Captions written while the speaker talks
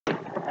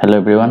Hello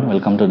everyone,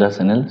 welcome to the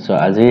channel. So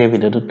আজি এই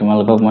ভিডিওটো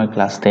তোমালোকক মই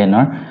ক্লাস 10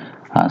 ৰ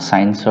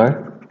সায়েন্সৰ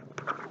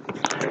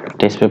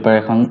টেস্ট পেপাৰ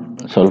এখন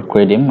সলভ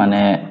কৰি দিম মানে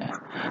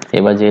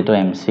এবাৰ যেটো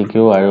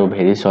এমসিকিউ আৰু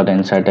ভেৰি শৰ্ট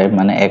আনসাৰ টাইপ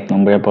মানে 1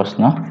 নম্বৰৰ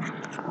প্ৰশ্ন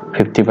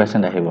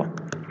 50% আহিব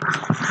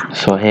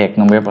সো হে 1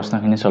 নম্বৰৰ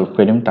প্ৰশ্নখিনি সলভ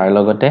কৰি দিম তাৰ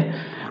লগতে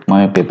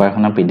মই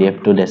পেপাৰখনৰ পিডিএফ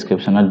টো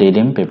ডেসক্ৰিপচনত দি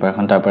দিম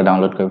পেপাৰখন তাৰ পৰা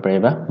ডাউনলোড কৰিব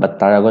পাৰিবা বাট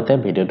তাৰ আগতে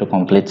ভিডিওটো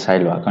কমপ্লিট চাই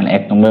লোৱা কাৰণ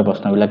 1 নম্বৰৰ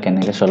প্ৰশ্নবিলাক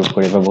কেনেকৈ সলভ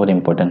কৰিবা বহুত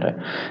ইম্পৰ্টেন্ট হয়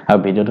আৰু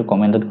ভিডিওটো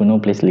কমেন্টত কোনো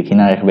প্লিজ লিখি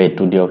না ৰাখিবা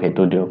এটো দিওক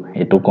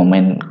এটো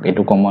কমেন্ট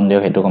এটো কমন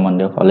দিওক এটো কমন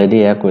দিওক অলৰেডি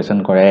এয়া কোৱেশ্চন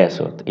কৰাই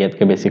আছো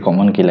ইয়াতকে বেছি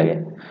কমন কি লাগে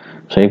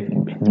সো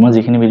মই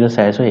যিখিনি ভিডিও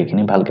চাই আছো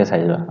এইখিনি ভালকে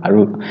চাই লোৱা আৰু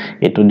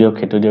এটো দিওক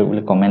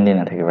বুলি কমেন্ট দি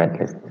নাথাকিবা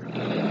এটলিষ্ট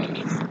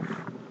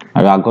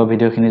আৰু আগৰ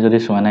ভিডিওখিনি যদি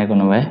চোৱা নাই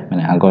কোনোবাই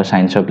মানে আগৰ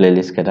সায়েন্সৰ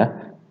প্লেলিষ্ট কেটা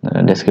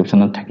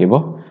ডেসক্ৰিপচনত থাকিব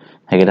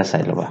হেগেটা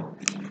চাই লবা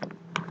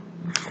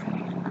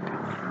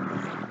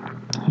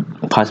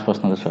ফাৰ্স্ট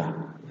প্ৰশ্নটো চোৱা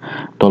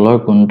তলৰ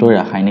কোনটো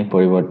ৰাসায়নিক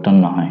পৰিৱৰ্তন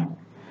নহয়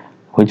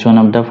which one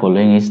of the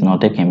following is not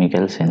a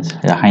chemical sense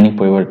ৰাসায়নিক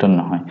পৰিৱৰ্তন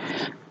নহয়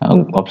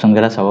অপচন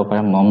কেটা চাব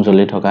পাৰা মম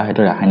জ্বলি থকা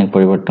হেতু ৰাসায়নিক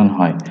পৰিৱৰ্তন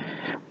হয়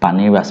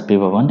পানীৰ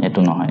বাষ্পীভৱন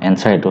এটো নহয়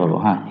এনসাৰ এটো হ'ব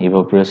হা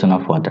evaporation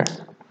of water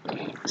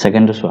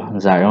second to চোৱা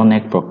জাৰণ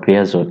এক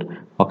প্ৰক্ৰিয়া যত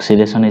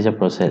oxidation is a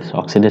process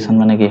oxidation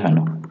মানে কি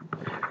হয়নো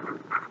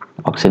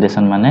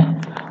oxidation মানে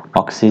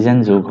অক্সিজেন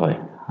যোগ হয়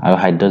আৰু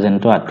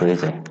হাইড্ৰোজেনটো আঁতৰি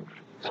যায়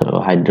সো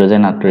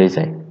হাইড্ৰোজেন আঁতৰি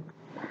যায়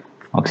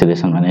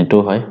oxidation মানে এটো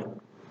হয়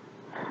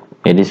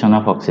addition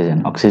of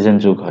oxygen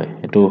যোগ হয়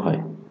এটো হয়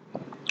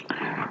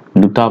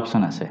দুটা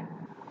অপচন আছে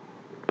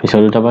পিছৰ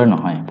দুটা বাৰ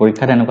নহয়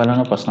পৰীক্ষাত এনেকুৱা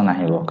ধৰণৰ প্ৰশ্ন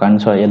নাহিব কাৰণ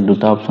সো ইয়াত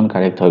দুটা অপচন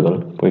কাৰেক্ট হৈ গল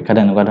পৰীক্ষাত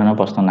এনেকুৱা ধৰণৰ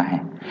প্ৰশ্ন নাহে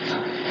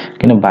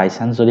কিন্তু বাই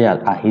চান্স যদি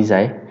আহি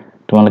যায়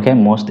তোমালোকে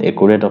মোস্ট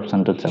একুৰেট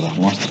অপচনটো চাবা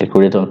মোস্ট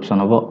একুৰেট অপচন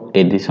হ'ব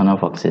addition of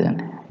oxygen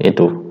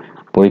এটো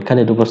পৰীক্ষাত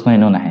এটো প্ৰশ্ন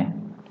এনো নাহে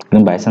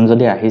কিন্তু বাই চান্স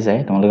যদি আহি যায়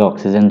তোমালোকে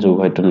অক্সিজেন যোগ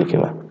হয়তো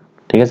লিখিবা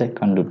ঠিক আছে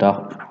কাৰণ দুটা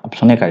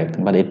অপচনে কাৰেক্ট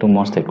বাট এটো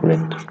মোস্ট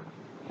একুৰেট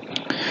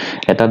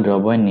এটা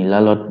দ্ৰৱই নীলা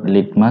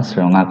লিটমাছ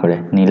ৰঙা কৰে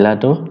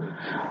নীলাটো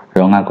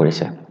ৰঙা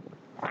কৰিছে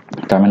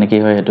তাৰ মানে কি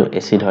হয় হেতু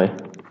এসিড হয়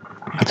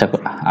আচ্ছা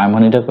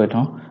আৰমানিতে কৈ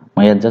থওঁ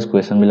মই ইয়াত জাস্ট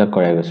কোৱেশ্চন বিলাক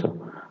কৰাই গৈছো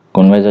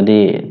কোনবাই যদি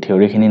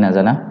থিওৰিখিনি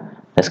নাজানা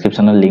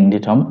ডেসক্ৰিপচনত লিংক দি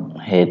থম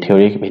হে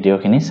থিওৰি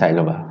ভিডিওখিনি চাই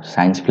লবা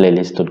সায়েন্স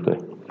প্লেলিষ্টত গৈ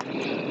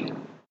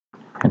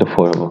এটো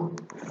 4 হ'ব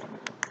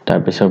তাৰ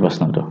পিছৰ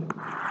প্ৰশ্নটো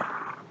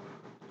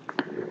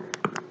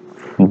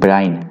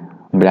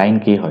ব্ৰাইন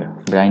কি হয়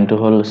ব্ৰাইন তো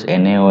হল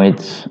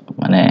NaOH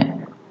মানে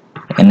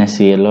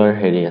NaCl ৰ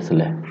হেৰি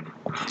আছিল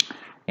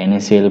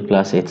NaCl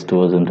 +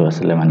 H2O যোনটো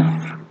আছিল মানে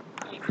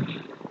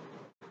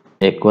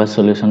aqueous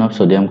solution of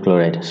sodium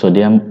chloride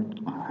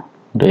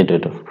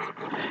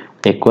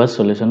aqueous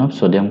solution of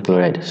sodium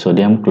chloride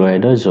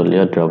ৰ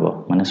জলীয় দ্ৰৱ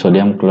মানে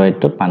sodium chloride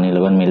তো পানীৰ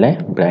লগত মিলাই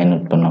ব্ৰাইন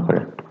উৎপন্ন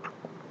কৰে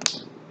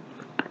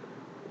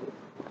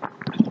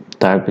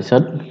তাৰ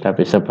পিছত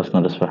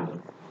প্ৰশ্নটো চোৱা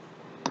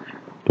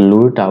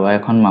লুৰ টাৱা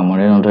এখন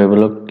মামৰে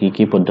নধৰিবলৈ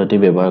কি পদ্ধতি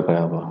ব্যৱহাৰ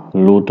কৰা হ'ব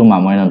লুটো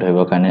মামৰে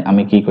নধৰিবৰ কাৰণে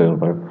আমি কি কৰিব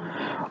পাৰো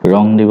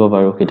ৰং দিব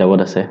পাৰো কিতাপত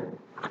আছে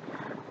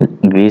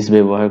গ্ৰীজ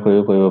ব্যৱহাৰ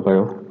কৰিব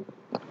পাৰো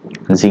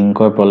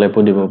জিংকৰ প্ৰলেপো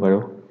দিব পাৰো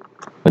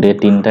গতিকে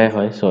তিনটাই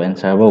হয় সো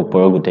এনসাৰ হ'ব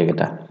ওপৰৰ গুটে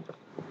কেটা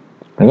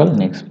হৈ গল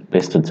নেক্সট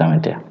পেজটোত যাম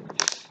এতিয়া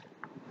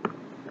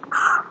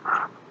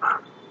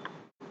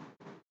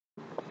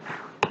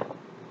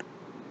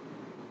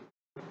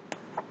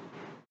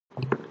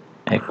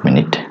এক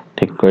মিনিট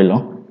ঠিক কৰি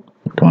লওঁ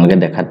তোমালোকে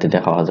দেখাত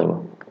তেতিয়া সহজ হ'ব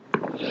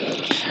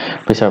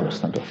পিছৰ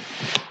প্ৰশ্নটো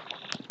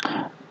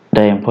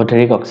The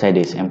amphoteric oxide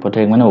is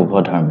amphoteric মানে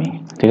উভধৰ্মী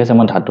ঠিক আছে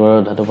মই ধাতু আৰু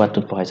ধাতু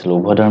পাঠটোত পঢ়াইছিলো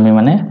উভধৰ্মী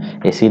মানে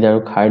এসিড আৰু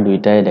ক্ষাৰ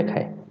দুইটাই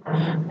দেখায়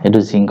এটো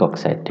জিংক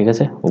অক্সাইড ঠিক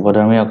আছে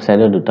উভধৰ্মী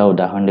অক্সাইডৰ দুটা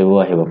উদাহৰণ দিব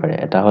আহিব পাৰে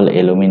এটা হল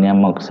এলুমিনিয়াম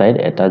অক্সাইড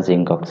এটা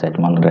জিংক অক্সাইড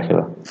মনত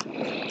ৰাখিবা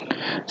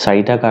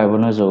চাৰিটা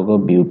কাৰ্বনৰ যৌগ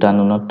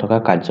বিউটাননত থকা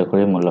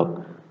কাৰ্যকৰী মূলক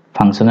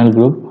ফাংশনাল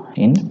গ্ৰুপ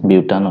ইন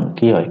বিউটানন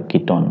কি হয়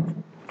কিটোন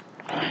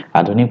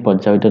আধুনিক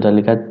পৰ্যায়িত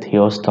তালিকাত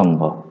থিয় স্তম্ভ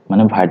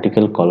মানে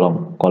ভাৰ্টিকেল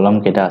কলম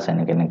কেটা আছে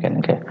নেকে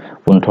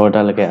 15টা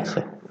লৈকে আছে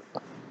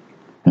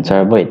আনসাৰ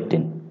হ'ব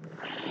 18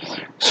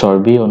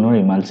 চৰ্বি অনুৰ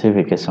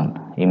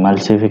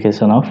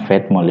emulsification of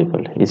fat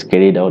molecule is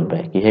carried out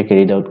by কিহে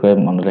carried out কৰে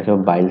মনত ৰাখিব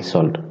বাইল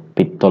সল্ট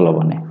পিত্ত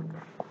লৱণে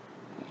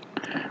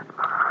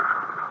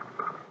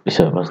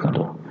পিছৰ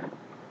প্ৰশ্নটো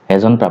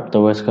এজন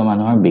প্ৰাপ্তবয়স্ক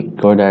মানুহৰ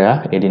বৃক্কৰ দ্বাৰা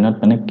এদিনত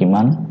মানে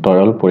কিমান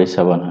তৰল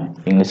পৰিশ্ৰৱণ হয়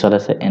ইংলিছত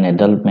আছে an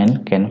adult man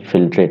can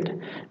filtrate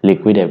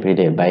liquid every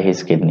day by his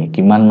kidney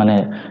কিমান মানে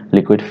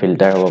লিকুইড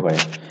ফিল্টাৰ হ'ব পাৰে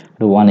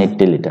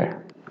 180 লিটাৰ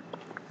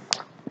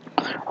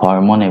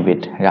হৰমন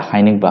এবিট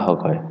ৰাসায়নিক বাহক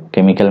হয়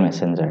কেমিক্যাল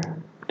মেসেঞ্জাৰ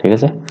ঠিক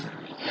আছে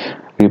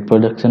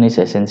reproduction is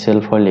essential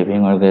for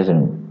living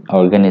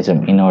organism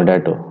in order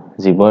to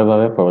জীৱৰ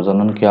বাবে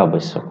প্ৰজনন কিয়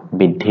আৱশ্যক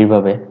বৃদ্ধিৰ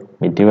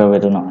বাবে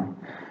তো নহয়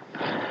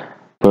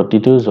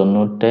প্ৰতিটো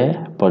জন্মতে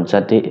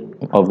প্ৰজাতি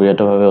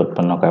অবিৰতভাৱে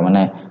উৎপন্ন কৰে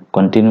মানে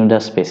continue the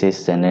species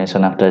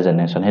generation after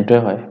generation হেতুৱে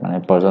হয় মানে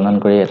প্ৰজনন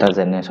কৰি এটা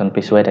জেনাৰেশন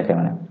পিছুৱাই থাকে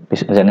মানে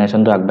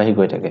জেনাৰেশনটো আগবাঢ়ি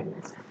গৈ থাকে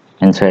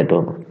এনসাৰ এটো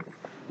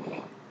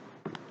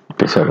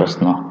পিছৰ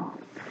প্ৰশ্ন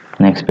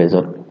নেক্সট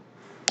পেজত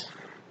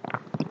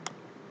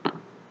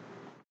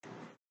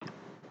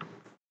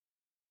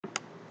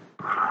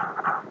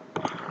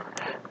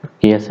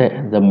কি আছে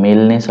the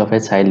maleness of a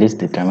child is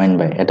determined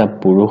by এটা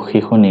পুৰুষ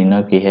শিশু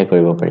নিৰ্ণয় কিহে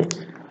কৰিব পাৰি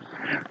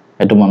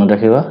এটো মনত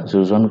ৰাখিবা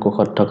যোজন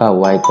কোষত থকা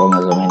Y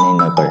ক্ৰমোজোমে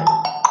নিৰ্ণয় কৰে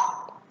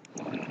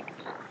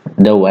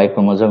the Y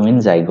chromosome in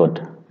zygote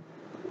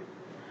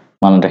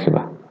মনত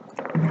ৰাখিবা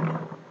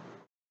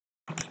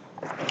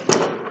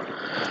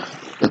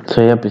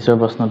সয়া পিছৰ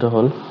প্ৰশ্নটো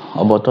হ'ল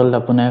অবতল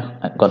দাপনে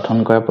গঠন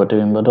কৰা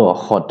প্ৰতিবিম্বটো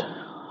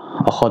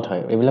অসৎ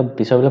হয় এইবিলাক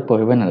পিছৰবিলাক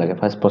পঢ়িবই নালাগে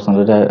ফাৰ্স্ট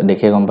প্ৰশ্নটো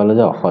দেখি গম পালো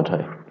যে অসৎ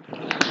হয়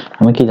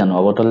আমি কি জানো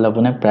অবতল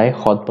দাপনে প্ৰায়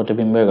সৎ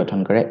প্ৰতিবিম্বই গঠন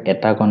কৰে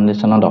এটা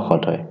কন্ডিশনত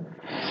অসৎ হয়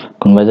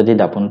কোনবাই যদি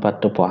দাপন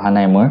পাঠটো পঢ়া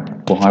নাই মোৰ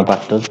পোহৰ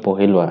পাঠটো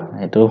পঢ়ি লোৱা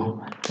এটো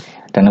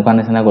তেনেকুৱা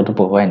নিচিনা কতো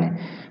পঢ়ুৱাই নাই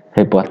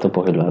সেই পাঠটো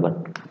পঢ়ি লোৱা আগত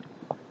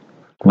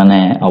মানে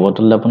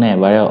অবতল দাপনে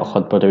এবাৰে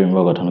অসৎ প্ৰতিবিম্ব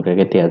গঠন কৰে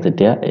কেতিয়া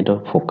যেতিয়া এটো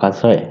ফোকাস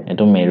হয়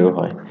এটো মেৰু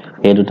হয়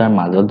এই দুটাৰ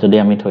মাজত যদি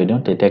আমি থৈ দিও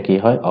তেতিয়া কি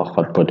হয়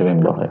অসৎ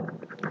প্ৰতিবিম্ব হয়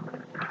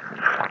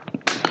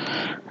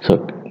সো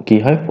কি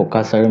হয়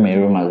ফোকাস আৰু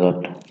মেৰুৰ মাজত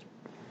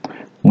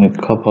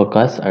মুখ্য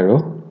ফোকাস আৰু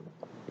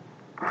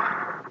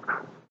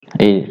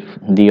এই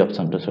ডি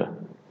অপচনটো চোৱা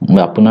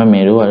আপোনাৰ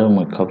মেৰু আৰু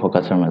মুখ্য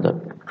ফোকাসৰ মাজত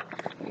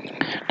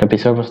তাৰ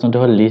পিছৰ প্ৰশ্নটো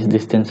হ'ল লিষ্ট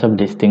ডিসটেন্স অফ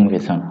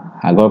ডিস্টিংভিশন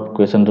আগৰ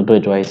কোৱেশ্চনটো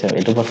এটো আহিছে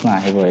এটো প্ৰশ্ন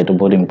আহিব এটো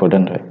বহুত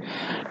ইম্পৰ্টেন্ট হয়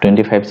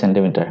 25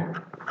 সেন্টিমিটাৰ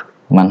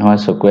মানুহৰ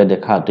চকুৱে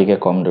দেখা অতিকে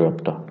কম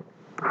দূৰত্ব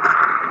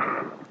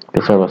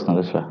পিছৰ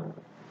প্ৰশ্নটো চোৱা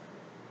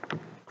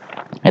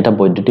এটা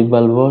বৈদ্যুতিক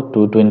বাল্ব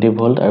 220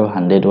 ভোল্ট আৰু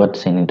 100 ওয়াট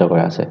চিহ্নিত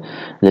কৰা আছে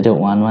যেতিয়া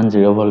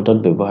 110 ভোল্টত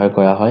ব্যৱহাৰ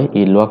কৰা হয়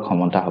ই লোৱা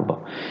ক্ষমতা হ'ব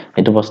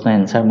এটো প্ৰশ্ন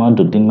এনসাৰ মই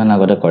দুদিন মান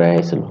আগতে কৰাই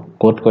আহিছিলো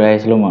কোড কৰাই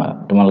আহিছিলো মই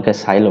তোমালোকে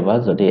চাই লবা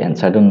যদি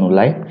এনসাৰটো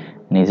নুলাই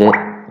নিজে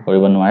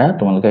কৰিব নোৱাৰা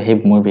তোমালোকে সেই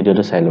মোৰ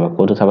ভিডিওটো চাই লবা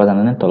কোডটো চাবা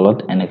জানেনে তলত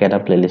এনেকৈ এটা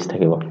প্লেলিষ্ট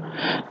থাকিব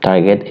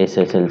টাৰ্গেট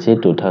এছএছএলসি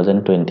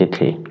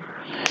 2023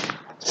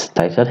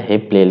 তাৰপিছত সেই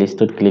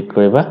প্লেলিষ্টত ক্লিক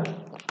কৰিবা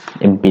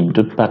এই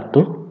বিদ্যুৎ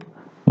পাঠটো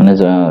মানে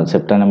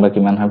চেপ্টাৰ নম্বৰ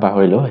কিমান হয়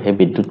পাহৰিলো সেই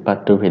বিদ্যুৎ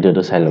পাঠটোৰ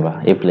ভিডিওটো চাই লবা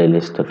এই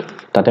প্লেলিষ্টত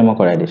তাতে মই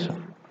কৰাই দিছো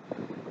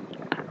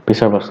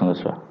পিছৰ প্ৰশ্নটো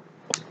চোৱা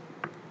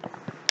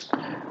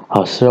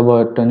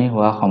হস্ৰবৰ্তনী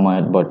হোৱা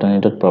সময়ত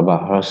বৰ্তনীটোত প্ৰবাহ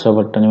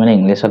হস্ৰবৰ্তনী মানে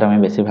ইংলিছত আমি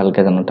বেছি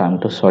ভালকে জানো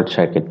টাৰ্মটো শৰ্ট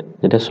সাৰ্কিট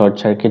যেতিয়া শৰ্ট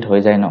সাৰ্কিট হৈ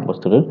যায় ন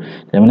বস্তুটোত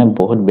তেতিয়া মানে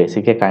বহুত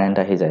বেছিকে কাৰেন্ট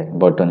আহি যায়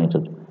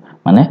বৰ্তনীটোত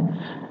মানে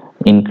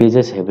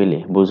ইনক্ৰিজেস হেভিলি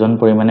বুজন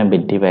পৰিমাণে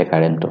বৃদ্ধি পায়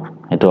কাৰেন্টটো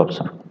এটো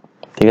অপচন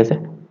ঠিক আছে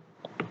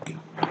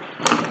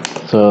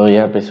সো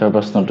ইয়াৰ পিছৰ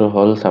প্ৰশ্নটো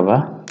হ'ল চাবা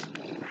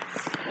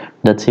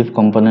the chief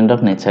component of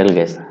natural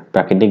gas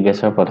প্ৰাকৃতিক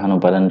গেছৰ প্ৰধান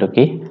উপাদানটো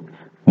কি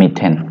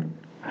মিথেন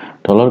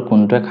তলৰ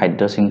কোনটোৱে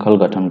খাদ্য শৃংখল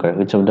গঠন কৰে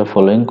which of the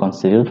following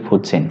constitute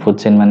food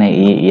chain মানে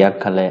ইয়াক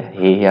খালে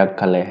ইয়াক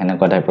খালে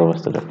হেনেকুৱা টাইপৰ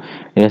বস্তুটো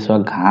এসো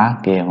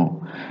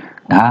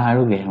ঘাঁহ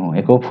আৰু গেহু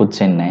একো ফুড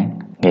চেইন নাই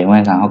গেহুৱে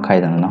ঘাঁহক খাই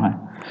জানো নহয়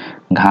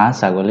ঘাঁহ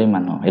ছাগলী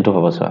মানুহ এটো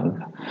হ'ব চোৱা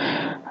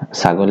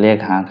ছাগলীয়ে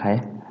ঘাঁহ খায়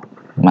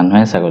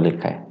মানুহে ছাগলী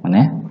খায়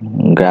মানে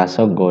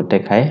গ্ৰাছক গোটে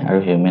খায় আৰু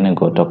হিউমেনে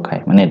গোটক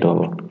খায় মানে এটো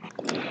হ'ব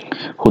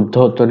শুদ্ধ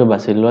উত্তৰটো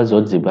বাছি লোৱা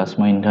যত জীৱাশ্ম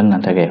ইন্ধন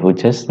নাথাকে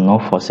which is no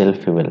fossil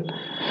fuel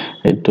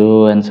এটো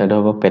এনসাৰটো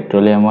হ'ব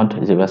পেট্ৰলিয়ামত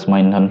জীৱাশ্ম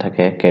ইন্ধন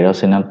থাকে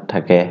কেৰোচিনত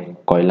থাকে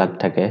কয়লাত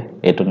থাকে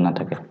এটোত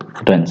নাথাকে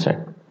এটো এনসাৰ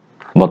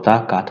বতাহ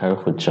কাঠ আৰু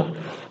সূৰ্য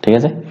ঠিক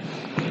আছে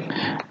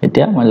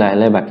এতিয়া মই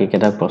লাহে বাকি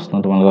কেটা প্ৰশ্ন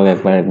তোমালোকক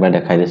একবাৰ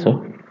দেখাই দিছো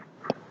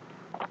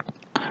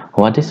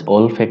What is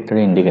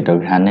olfactory indicator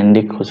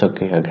ঘ্ৰাণেন্দ্ৰিক সূচক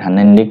কি হয়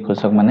ঘ্ৰাণেন্দ্ৰিক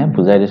সূচক মানে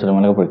বুজাই দিছো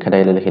তোমালোকক পৰীক্ষাত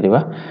আহিলে লিখি দিবা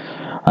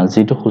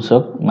যিটো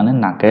সূচক মানে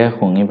নাকেৰে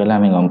শুঙি পেলাই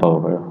আমি গম পাব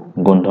পাৰো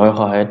গন্ধৰ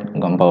সহায়ত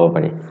গম পাব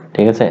পাৰি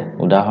ঠিক আছে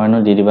উদাহৰণো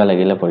দি দিবা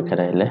লাগিলে পৰীক্ষাত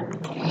আহিলে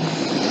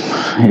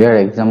ইয়াৰ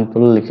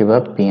এক্সাম্পল লিখিবা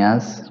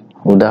পিয়াজ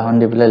উদাহৰণ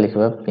দি পেলাই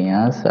লিখিবা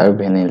পিয়াজ আৰু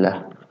ভেনিলা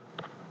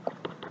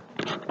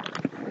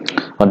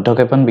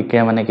অৰ্ধক্ষেপণ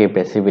বিক্ৰিয়া মানে কি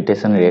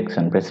প্ৰেসিপিটেশন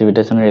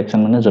ৰিঅ্যাকশন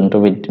মানে যোনটো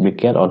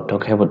বিক্ৰিয়াত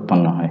অৰ্ধক্ষেপ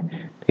উৎপন্ন হয়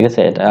ঠিক আছে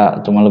এটা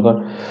তোমালোকৰ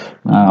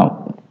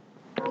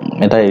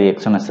এটা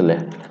ৰিঅ্যাকশন আছিল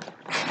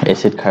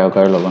এসিড ক্ষাৰক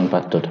আৰু লৱণ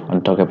পাতটোত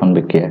অৰ্ধক্ষেপণ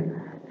বিক্ৰিয়া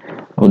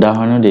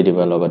উদাহৰণো দি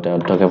দিবা লগতে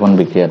অৰ্ধক্ষেপণ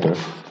বিক্ৰিয়াটোৰ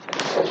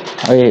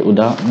আৰু এই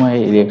মই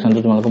এই ৰিঅ্যাকশনটো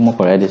তোমালোকক মই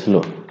কৰাই দিছিলো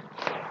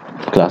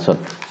ক্লাছত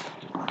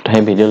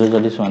সেই ভিডিওটো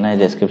যদি চোৱা নাই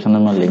ডেসক্ৰিপচনত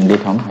মই লিংক দি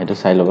থম হেতু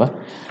চাই লবা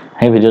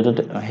সেই ভিডিওটো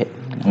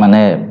মানে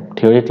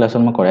থিওৰি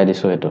ক্লাছত মই কৰাই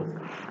দিছো হেতু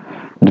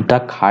দুটা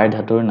ক্ষাৰ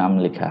ধাতুৰ নাম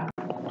লিখা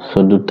সো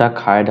দুটা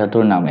ক্ষাৰ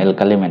ধাতুৰ নাম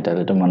এলকালি মেটাল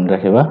এটো মনত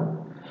ৰাখিবা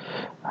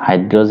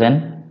হাইড্ৰোজেন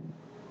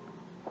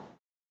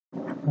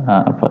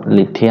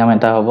লিথিয়াম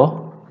এটা হ'ব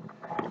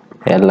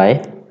Li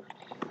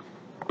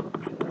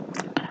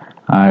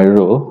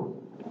আৰু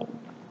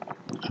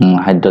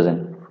হাইড্ৰোজেন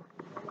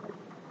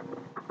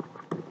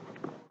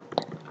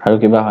আৰু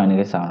কিবা হয়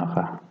নেকি চাও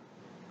ৰখা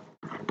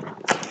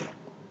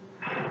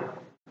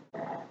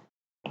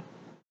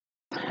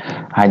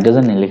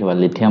হাইড্ৰোজেন নিলিখিবা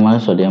লিথিয়াম আৰু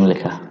সোডিয়াম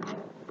লিখা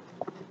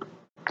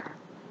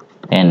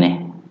Na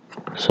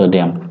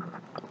সোডিয়াম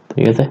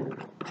ঠিক আছে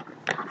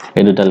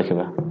এই দুটা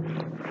লিখিবা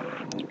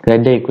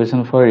Write the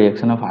equation for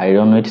reaction of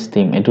iron with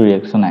steam এটো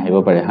ৰিঅ্যাকশন আহিব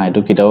পাৰে হা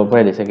এটো কিতাবৰ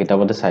পৰা দিছে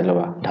কিতাবতে চাই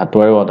লবা ধাতু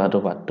আৰু অধাতু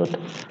পাতটোত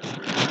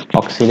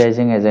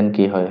অক্সিডাইজিং এজেন্ট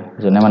কি হয়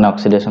জনে মানে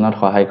অক্সিডেশনত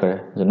সহায় কৰে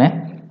জনে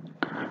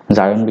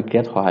জাৰণ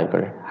বিক্ৰিয়াত সহায়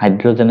কৰে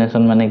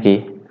হাইড্ৰোজেনেশন মানে কি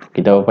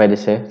কিতাপৰ পাই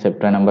দিছে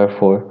চেপ্টাৰ নম্বৰ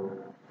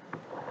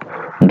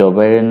 4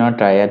 ডবেৰেনৰ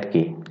ট্ৰায়াড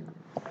কি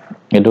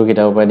এটো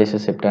কিতাপৰ পাই দিছে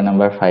চেপ্টাৰ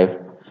নম্বৰ 5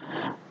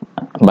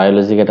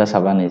 বায়োলজি এটা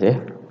চাবা নিজে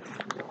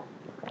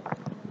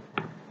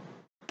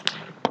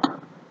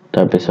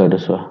তাৰ পিছৰটো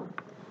চোৱা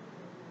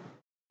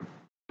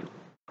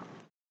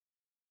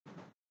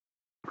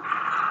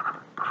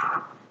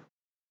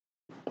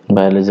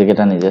বায়োলজি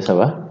এটা নিজে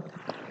চাবা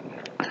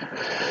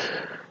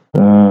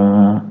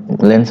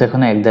লেন্স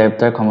এখন এক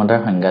ডায়োপ্টাৰ ক্ষমতাৰ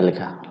সংজ্ঞা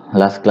লিখা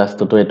লাষ্ট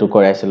ক্লাছটো এটো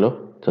কৰাইছিলো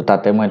তো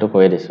তাতে মই এটো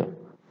কৈ দিছো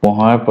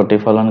পোহৰৰ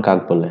প্ৰতিফলন কাক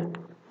বোলে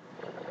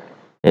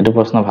এটো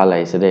প্ৰশ্ন ভাল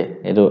আহিছে দে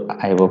এটো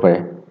আহিব পাৰে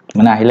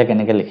মানে আহিলে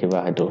কেনেকৈ লিখিবা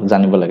এটো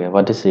জানিব লাগে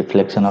what is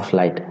reflection of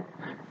light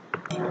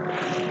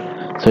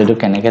so এটো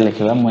কেনেকৈ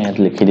লিখিবা মই ইয়াত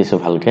লিখি দিছো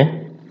ভালকে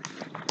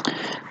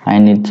I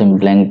need some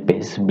blank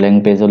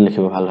page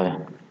লিখিব ভাল হয়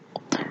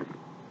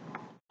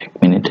এক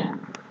মিনিট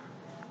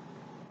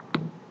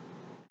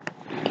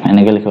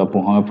এনেকৈ লিখিবা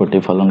পোহৰৰ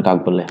প্ৰতিফলন কাক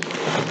বোলে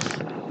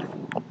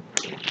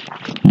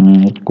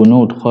কোনো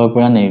উৎসৰ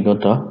পৰা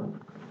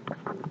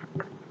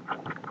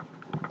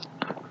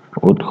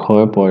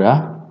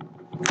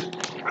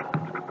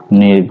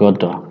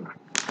নিৰ্গত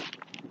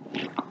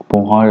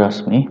পোহৰ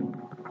ৰশ্মি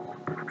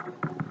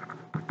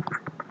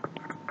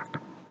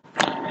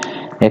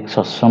এক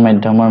স্বচ্ছ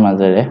মাধ্যমৰ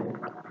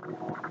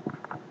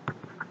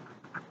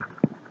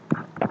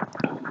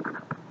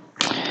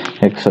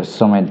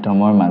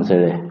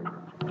মাজেৰে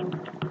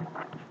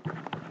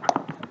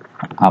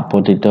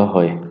আপতিত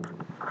হয়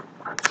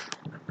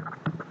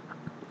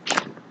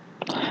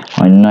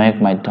অন্য এক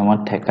মাধ্যমত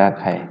ঠেকা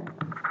খায়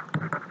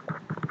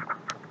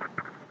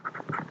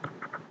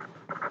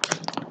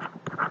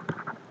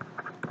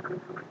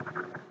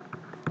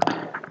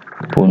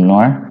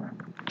পুনৰ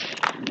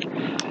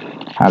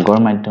আগৰ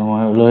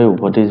মাধ্যমলৈ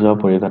উভতি যোৱা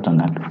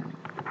পৰিঘটনাক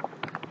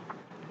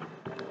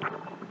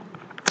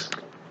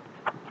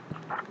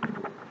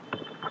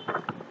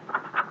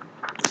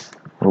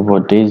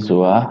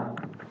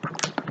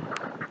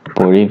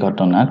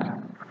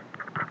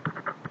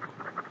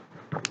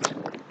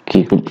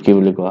কি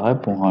বুলি কোৱা হয়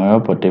পোহৰৰ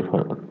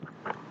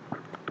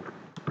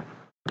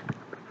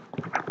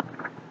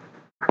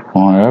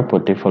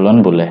প্ৰতিফলন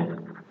বোলে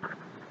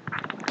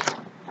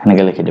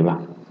এনেকৈ লিখি দিবা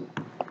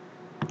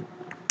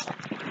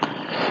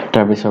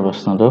তাৰ পিছৰ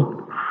প্ৰশ্নটো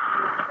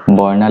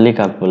বৰ্ণালী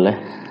কাক বোলে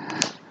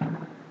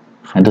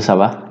এটো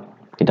চাবা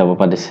কিতাপৰ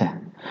পৰা দিছে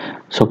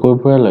চকুৰ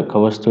পৰা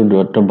লক্ষ্যবস্তুৰ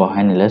দূৰত্ব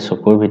বঢ়াই নিলে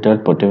চকুৰ ভিতৰত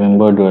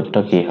প্ৰতিবিম্বৰ দূৰত্ব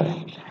কি হয়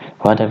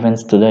what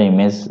happens to the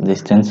image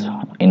distance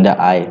in the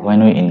eye when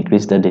we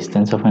increase the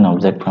distance of an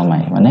object from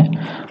eye মানে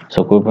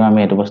চকুৰ পৰা আমি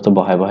এটো বস্তু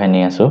বঢ়াই নি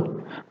আছো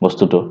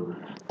বস্তুটো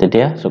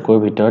তেতিয়া চকুৰ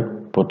ভিতৰত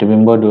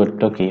প্ৰতিবিম্বৰ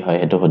দূৰত্ব কি হয়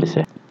এটো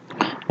সুধিছে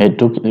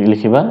এটো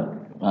লিখিবা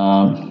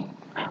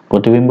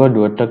প্ৰতিবিম্বৰ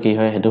দূৰত্ব কি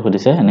হয় হেতু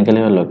সুধিছে এনেকৈ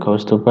লিখা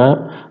লক্ষ্যবস্তুৰ পৰা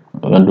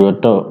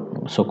দূৰত্ব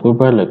চকুৰ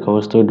পৰা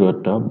লক্ষ্যবস্তুৰ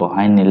দূৰত্ব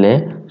বঢ়াই নিলে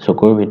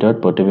চকুৰ ভিতৰত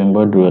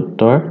প্ৰতিবিম্বৰ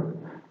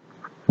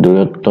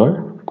দূৰত্বৰ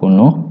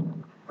কোনো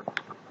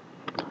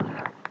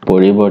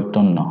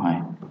পৰিৱৰ্তন নহয়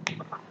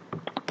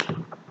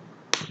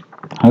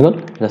হল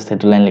জাস্ট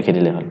এটো লাইন লিখি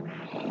দিলে হল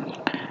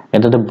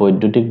এটাতে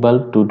বৈদ্যুতিক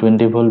বাল্ব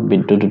 220 ভোল্ট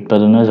বিদ্যুৎ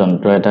উৎপাদনৰ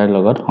যন্ত্ৰ এটাৰ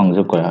লগত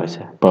সংযোগ কৰা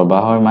হৈছে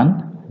প্ৰবাহৰ মান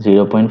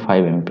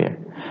 0.5 এম্পিয়াৰ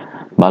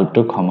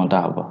বাল্বটোৰ ক্ষমতা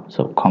হ'ব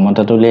সো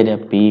ক্ষমতাটো উলিয়াই দিয়া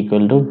P =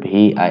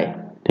 VI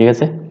ঠিক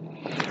আছে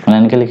মানে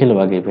এনেকৈ লিখি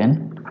লবা গিভেন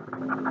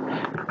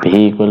V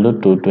 =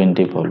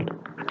 220 ভোল্ট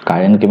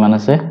কারেন্ট কিমান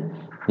আছে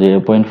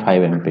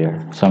 0.5 এম্পিয়াৰ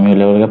সো আমি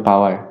উলিয়াব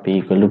পাৱাৰ P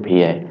 =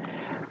 VI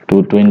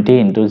 220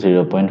 *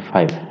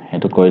 0.5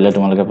 এটো কৰিলে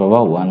তোমালোকে পাবা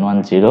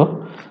 110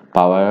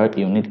 পাৱাৰৰ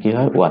ইউনিট কি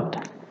হয় ওয়াট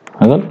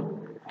হল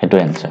এটো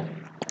आंसर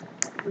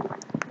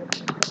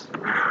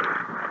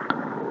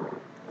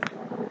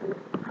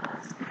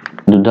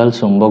দুডাল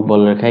চুম্বক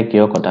বলৰেখাই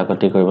কিয়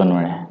কটাকটি কৰিব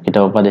নোৱাৰে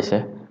কিতাপৰ পৰা দিছে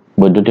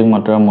বৈদ্যুতিক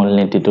মটৰৰ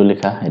মূলনীতিটো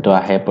লিখা এটো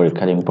আহে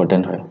পৰীক্ষাত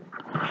ইম্পৰ্টেন্ট হয়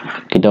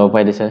কিতাপৰ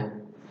পৰা দিছে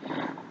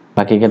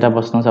বাকি কেটা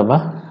প্ৰশ্ন চাবা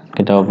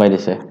কিতাপৰ পৰা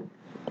দিছে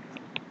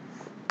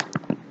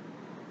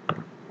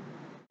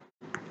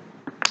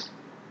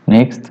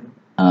নেক্সট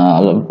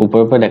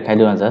ওপৰৰ পৰা দেখাই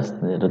দিও জাস্ট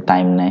যেটো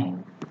টাইম নাই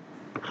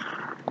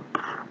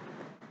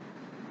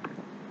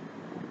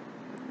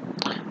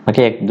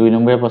বাকি 1 2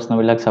 নম্বৰৰ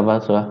প্ৰশ্নবিলাক চাবা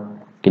চোৱা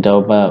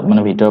কিতাপৰ পৰা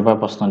মানে ভিতৰৰ পৰা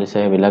প্ৰশ্ন দিছে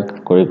এবিলাক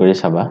কৰি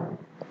চাবা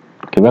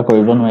কিবা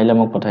কৰিব নোৱাৰিলে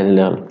মোক পঠাই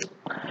দিলে হল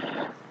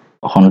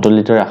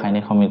সন্তুলিত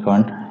ৰাসায়নিক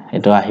সমীকৰণ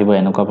এটো আহিব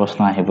এনেকুৱা প্ৰশ্ন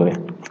আহিবই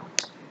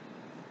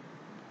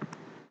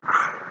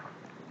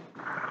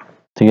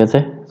ঠিক আছে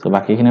সো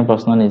বাকিখিনি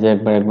প্ৰশ্ন নিজে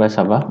একবাৰ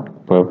চাবা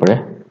পৰপৰে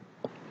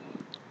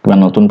কিবা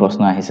নতুন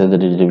প্ৰশ্ন আহিছে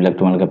যদি যিবিলাক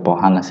তোমালোকে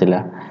পঢ়া নাছিলা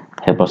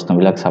সেই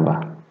প্ৰশ্নবিলাক চাবা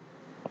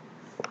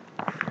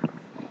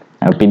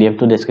আৰু PDF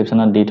টো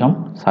ডেসক্ৰিপচনত দি থম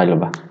চাই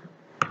লবা